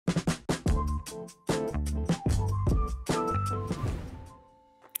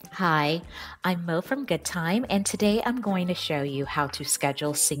Hi, I'm Mo from GoodTime, and today I'm going to show you how to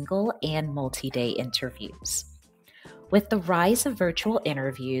schedule single and multi-day interviews. With the rise of virtual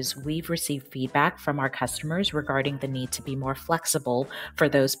interviews, we've received feedback from our customers regarding the need to be more flexible for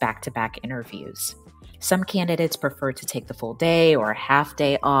those back-to-back interviews. Some candidates prefer to take the full day or a half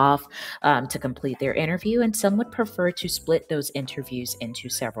day off to complete their interview, and some would prefer to split those interviews into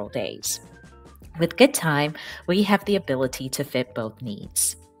several days. With GoodTime, we have the ability to fit both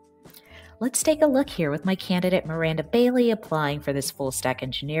needs. Let's take a look here with my candidate Miranda Bailey applying for this full stack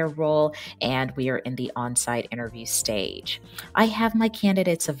engineer role, and we are in the on-site interview stage. I have my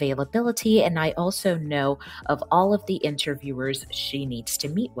candidate's availability, and I also know of all of the interviewers she needs to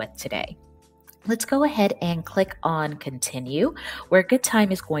meet with today. Let's go ahead and click on continue, where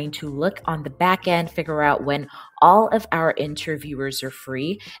GoodTime is going to look on the back end, figure out when all of our interviewers are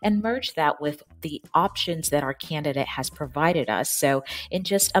free, and merge that with the options that our candidate has provided us. So in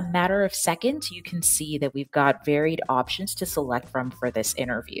just a matter of seconds, you can see that we've got varied options to select from for this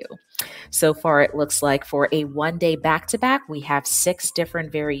interview. So far, it looks like for a one-day back-to-back, we have 6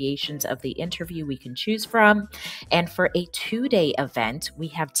 different variations of the interview we can choose from. And for a 2-day event, we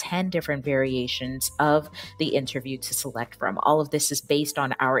have 10 different variations of the interview to select from. All of this is based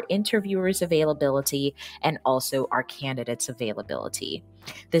on our interviewers' availability and also our candidates' availability.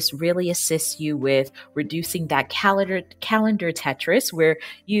 This really assists you with reducing that calendar Tetris, where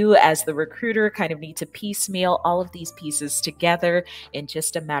you as the recruiter kind of need to piecemeal all of these pieces together. In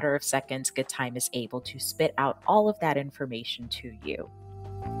just a matter of seconds, GoodTime is able to spit out all of that information to you.